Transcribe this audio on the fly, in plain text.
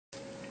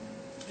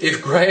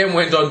If Graham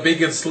went on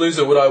Biggest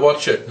Loser, would I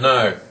watch it?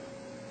 No.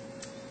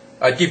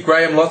 I'd give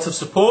Graham lots of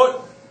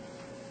support,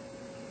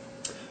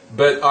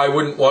 but I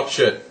wouldn't watch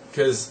it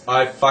because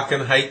I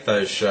fucking hate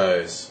those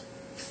shows.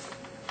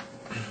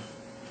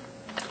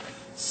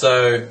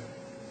 So,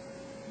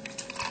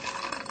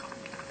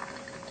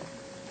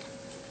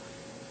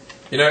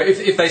 you know,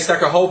 if they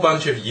stuck a whole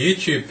bunch of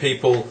YouTube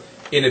people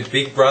in a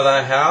Big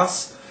Brother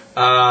house,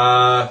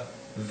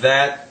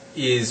 that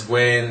is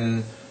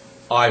when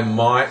I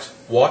might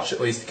watch,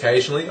 at least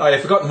occasionally. Oh,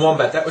 I've forgotten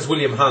Wombat. That was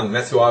William Hung.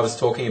 That's who I was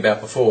talking about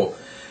before.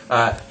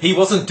 He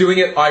wasn't doing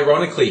it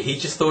ironically. He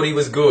just thought he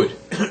was good.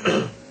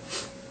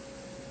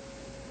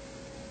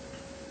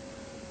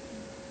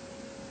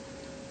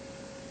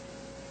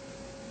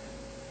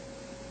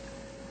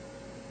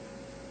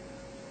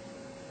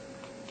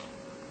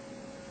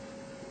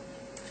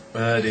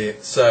 Oh dear.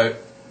 So,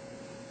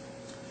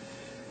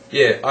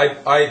 yeah,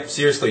 I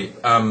seriously,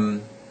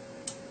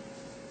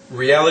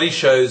 reality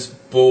shows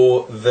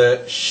bore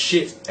the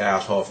shit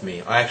out of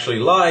me. I actually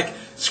like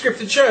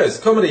scripted shows,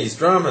 comedies,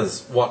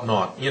 dramas,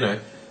 whatnot, you know,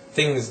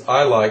 things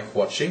I like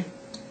watching,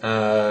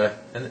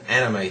 and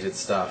animated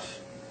stuff.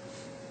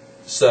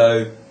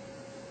 So,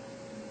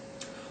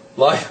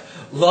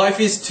 life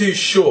is too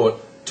short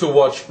to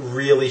watch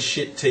really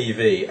shit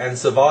TV, and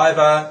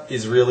Survivor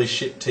is really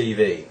shit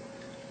TV.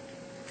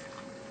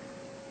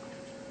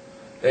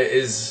 There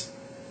is...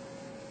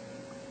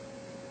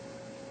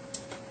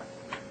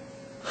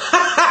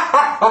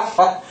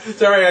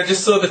 Sorry, I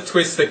just saw the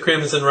twist that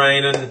Crimson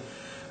Rain and...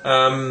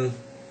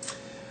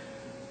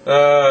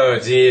 oh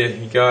dear,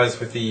 you guys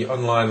with the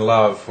online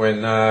love.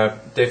 When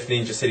Deaf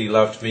Ninja said he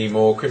loved me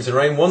more, Crimson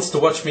Rain wants to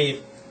watch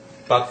me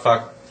butt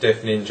fuck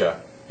Deaf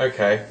Ninja.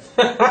 Okay.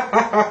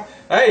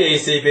 Hey,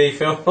 ECB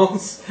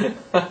Films.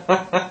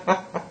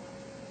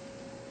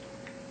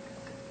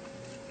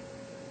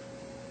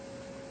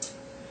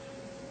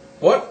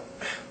 What?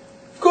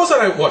 Of course I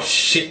don't watch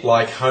shit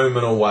like Home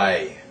and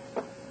Away.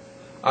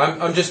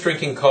 I'm just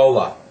drinking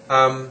cola.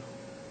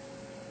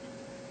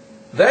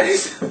 That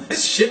is a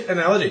shit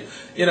analogy.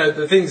 You know,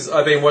 the things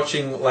I've been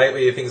watching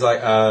lately are things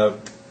like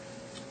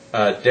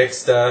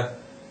Dexter.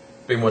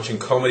 Been watching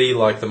comedy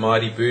like The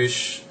Mighty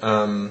Boosh.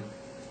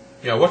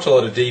 You know, I watch a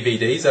lot of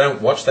DVDs. I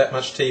don't watch that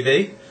much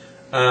TV.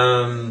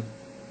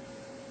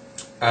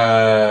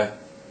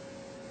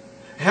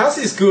 House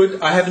is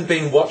good. I haven't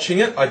been watching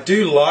it. I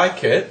do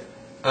like it.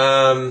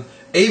 Even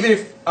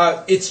if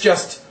it's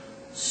just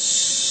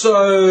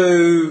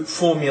so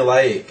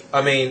formulaic.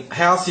 I mean,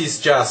 House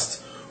is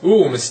just,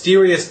 ooh,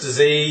 mysterious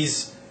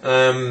disease,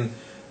 wrong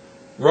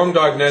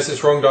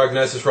diagnosis, wrong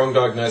diagnosis, wrong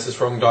diagnosis,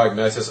 wrong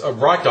diagnosis,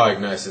 right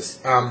diagnosis.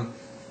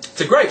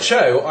 It's a great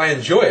show. I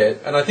enjoy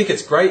it, and I think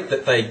it's great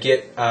that they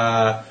get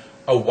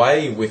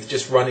away with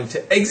just running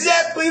to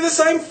exactly the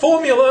same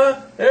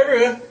formula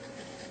everywhere.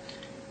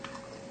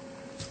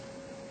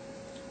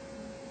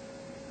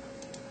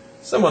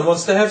 Someone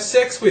wants to have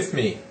sex with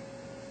me.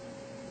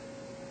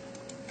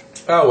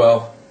 Oh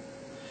well.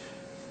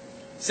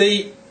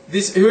 See,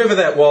 this whoever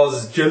that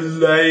was,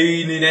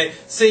 Jelani.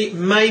 See,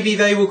 maybe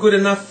they were good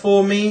enough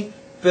for me,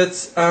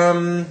 but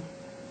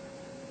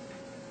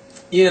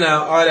you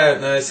know, I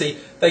don't know. See,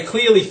 they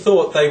clearly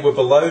thought they were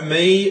below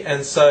me,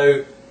 and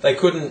so they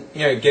couldn't,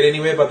 you know, get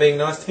anywhere by being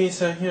nice to me.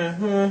 So, you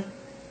know,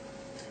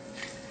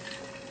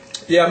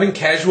 yeah, I'm in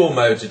casual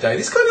mode today.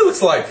 This kind of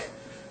looks like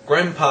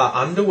grandpa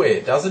underwear,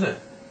 doesn't it?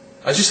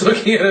 I was just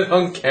looking at it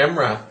on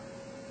camera.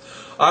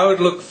 I would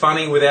look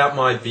funny without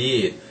my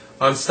beard.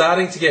 I'm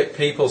starting to get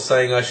people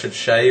saying I should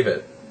shave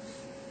it.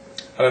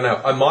 I don't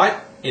know. I might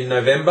in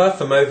November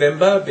for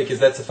Movember because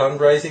that's a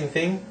fundraising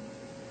thing.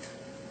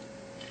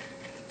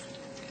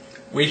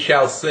 We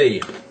shall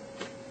see.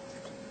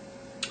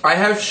 I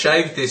have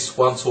shaved this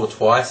once or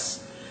twice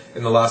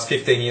in the last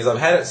 15 years. I've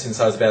had it since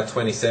I was about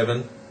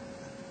 27.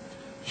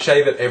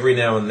 Shave it every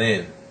now and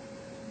then.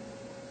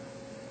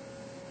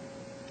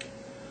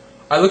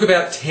 I look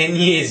about 10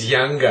 years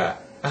younger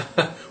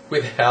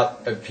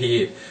without a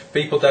beard.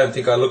 People don't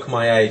think I look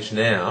my age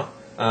now.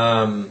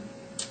 I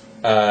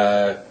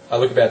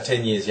look about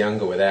 10 years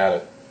younger without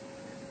it.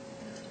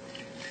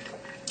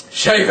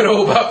 Shave it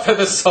all up for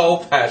the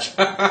soul patch.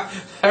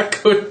 That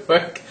could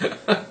work.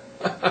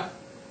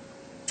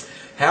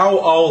 How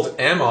old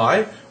am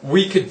I?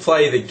 We could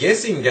play the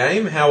guessing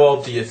game. How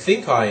old do you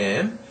think I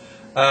am?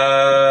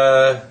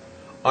 I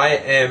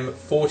am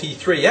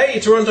 43.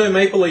 Hey, Toronto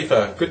Maple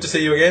Leafer. Good to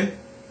see you again.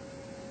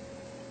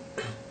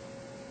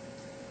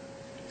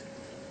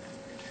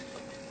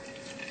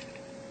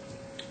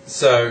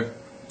 So,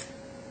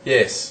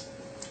 yes.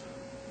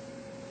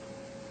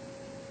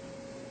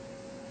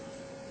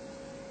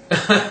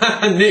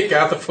 Nick,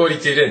 after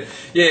 42 then.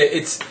 Yeah,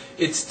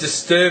 it's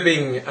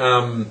disturbing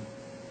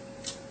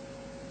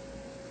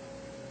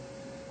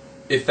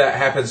if that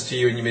happens to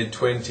you in your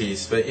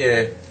mid-20s. But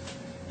yeah,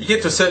 you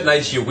get to a certain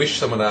age you wish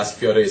someone asked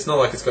if you're it's not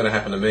like it's going to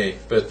happen to me,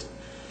 but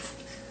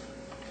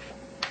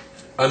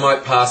I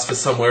might pass for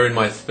somewhere in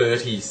my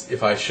 30s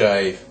if I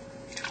shave.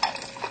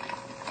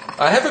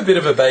 I have a bit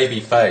of a baby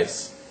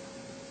face.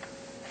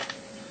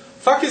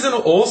 Fuck is an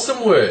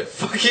awesome word.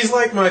 Fuck is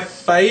like my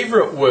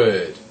favourite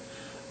word.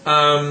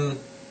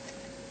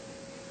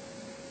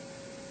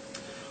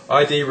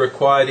 ID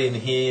required in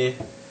here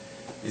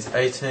is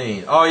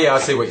 18. Oh yeah, I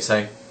see what you're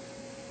saying.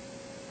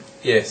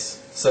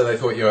 Yes, so they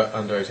thought you were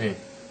under 18.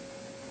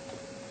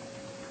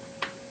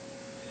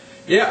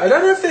 Yeah, I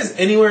don't know if there's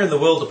anywhere in the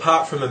world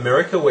apart from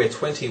America where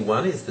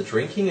 21 is the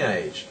drinking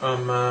age.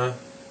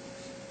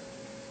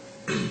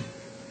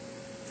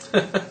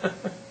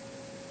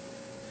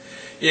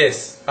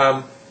 Yes,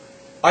 I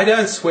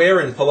don't swear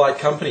in polite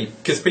company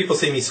because people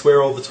see me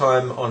swear all the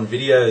time on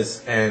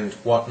videos and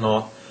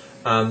whatnot.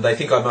 They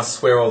think I must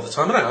swear all the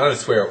time. I don't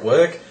swear at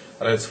work.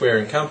 I don't swear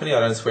in company. I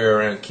don't swear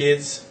around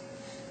kids.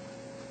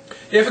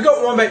 Yeah, I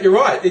forgot one, but you're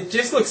right. It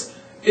just looks...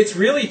 It's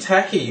really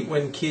tacky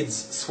when kids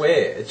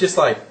swear. It's just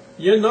like,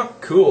 you're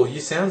not cool.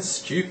 You sound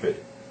stupid.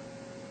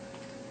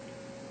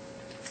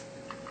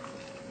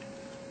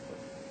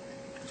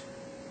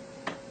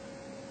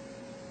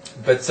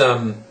 But,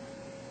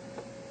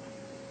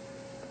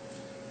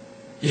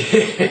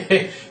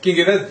 yeah,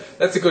 Kingo,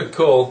 that's a good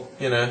call,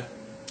 you know.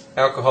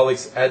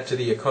 Alcoholics add to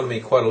the economy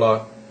quite a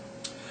lot.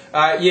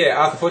 Yeah,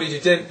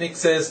 Arthur42 Nick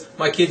says,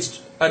 my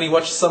kids only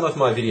watch some of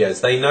my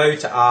videos. They know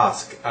to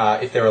ask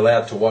if they're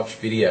allowed to watch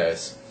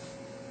videos.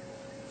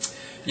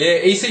 Yeah,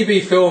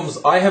 ECB Films,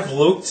 I have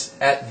looked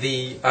at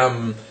the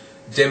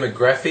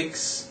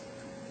demographics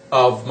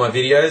of my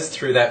videos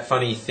through that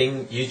funny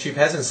thing YouTube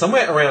has, and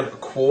somewhere around a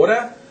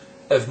quarter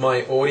of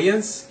my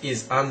audience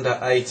is under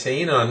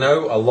 18. And I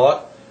know a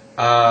lot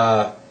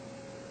are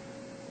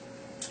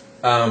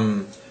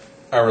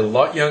a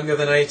lot younger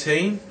than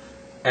 18,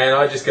 and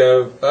I just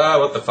go, oh,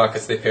 what the fuck,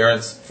 it's their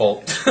parents'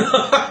 fault.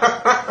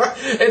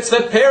 It's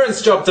the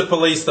parents' job to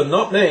police them,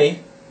 not me.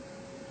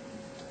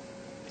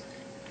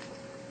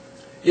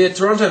 Yeah,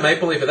 Toronto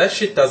Maple Leaf, that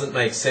shit doesn't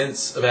make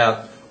sense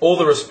about all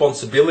the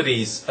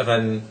responsibilities of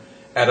an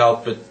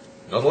adult, but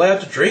not allowed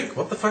to drink?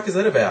 What the fuck is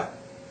that about?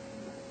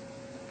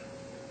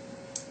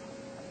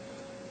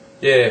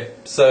 Yeah,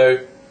 so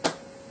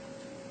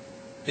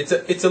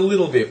it's a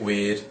little bit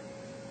weird,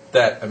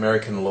 that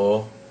American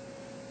law.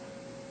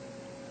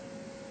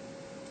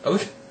 Oh,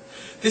 look,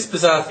 this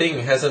bizarre thing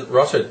hasn't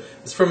rotted.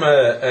 It's from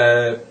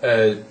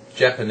a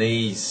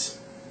Japanese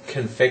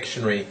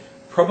confectionery.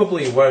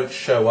 Probably won't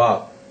show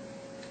up.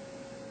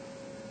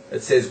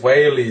 It says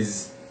whale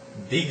is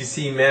big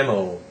sea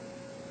mammal.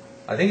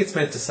 I think it's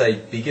meant to say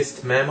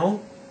biggest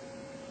mammal.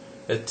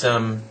 But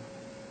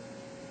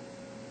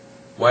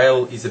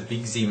whale is a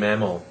big sea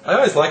mammal. I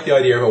always like the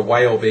idea of a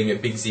whale being a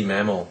big sea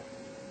mammal.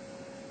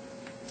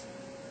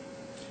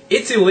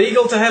 It's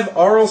illegal to have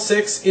oral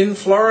sex in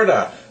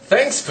Florida.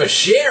 Thanks for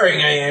sharing,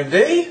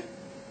 AMD.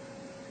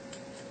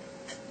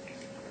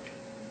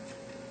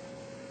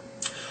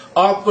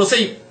 Well,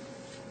 see,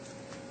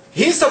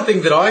 here's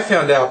something that I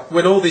found out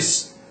when all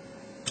this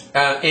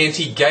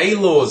anti-gay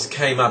laws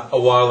came up a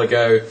while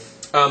ago.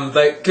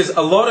 Because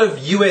a lot of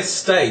US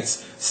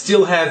states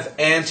still have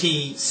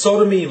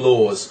anti-sodomy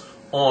laws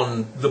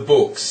on the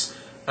books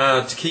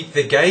to keep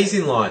the gays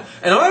in line.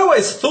 And I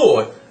always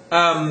thought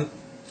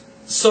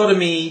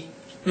sodomy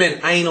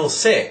meant anal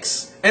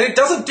sex. And it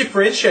doesn't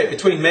differentiate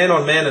between man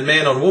on man and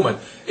man on woman.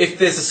 If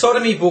there's a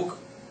sodomy book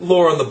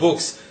law on the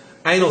books,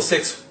 anal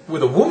sex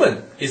with a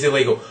woman is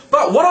illegal.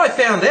 But what I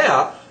found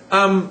out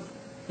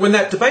when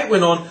that debate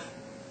went on,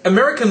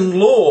 American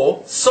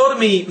law,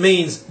 sodomy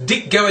means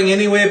dick going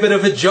anywhere but a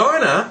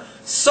vagina.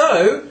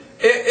 So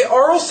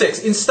oral sex,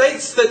 in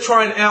states that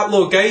try and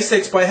outlaw gay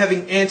sex by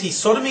having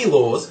anti-sodomy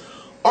laws,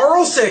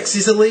 oral sex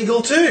is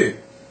illegal too.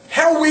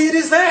 How weird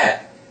is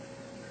that?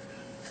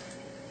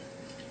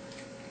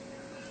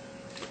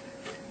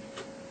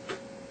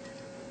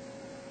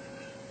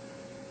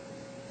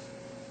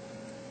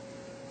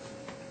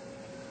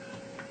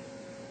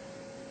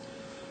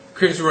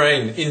 Crimson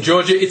Rain. In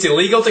Georgia, it's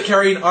illegal to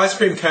carry an ice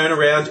cream cone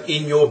around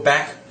in your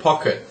back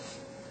pocket.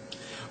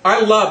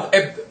 I love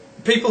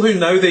people who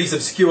know these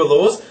obscure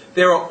laws.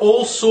 There are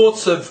all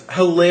sorts of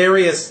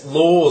hilarious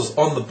laws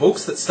on the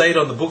books that stayed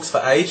on the books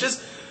for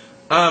ages.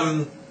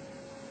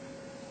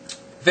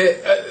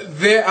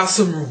 There are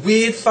some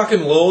weird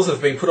fucking laws that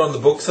have been put on the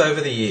books over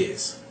the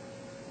years.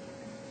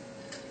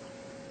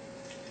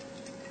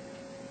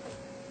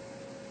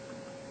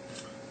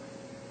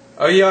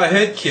 Oh yeah, I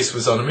heard Kiss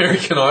was on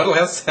American Idol.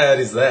 How sad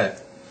is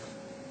that?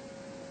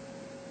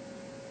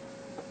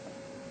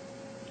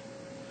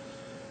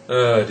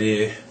 Oh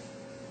dear.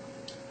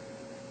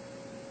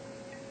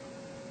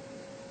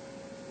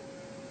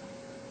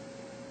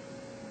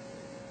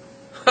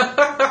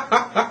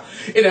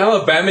 In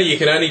Alabama, you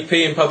can only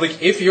pee in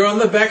public if you're on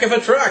the back of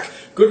a truck.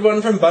 Good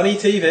one from Bunny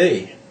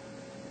TV.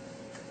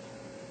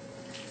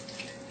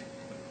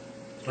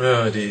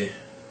 Oh dear.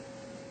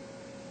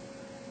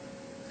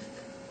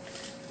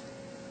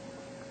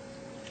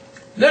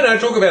 No,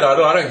 talk about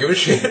Idol. I don't give a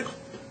shit.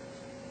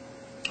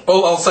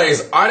 All I'll say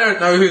is I don't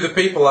know who the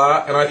people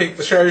are, and I think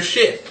the show's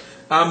shit.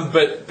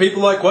 But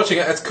people like watching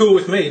it. That's cool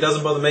with me. It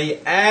doesn't bother me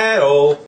at all.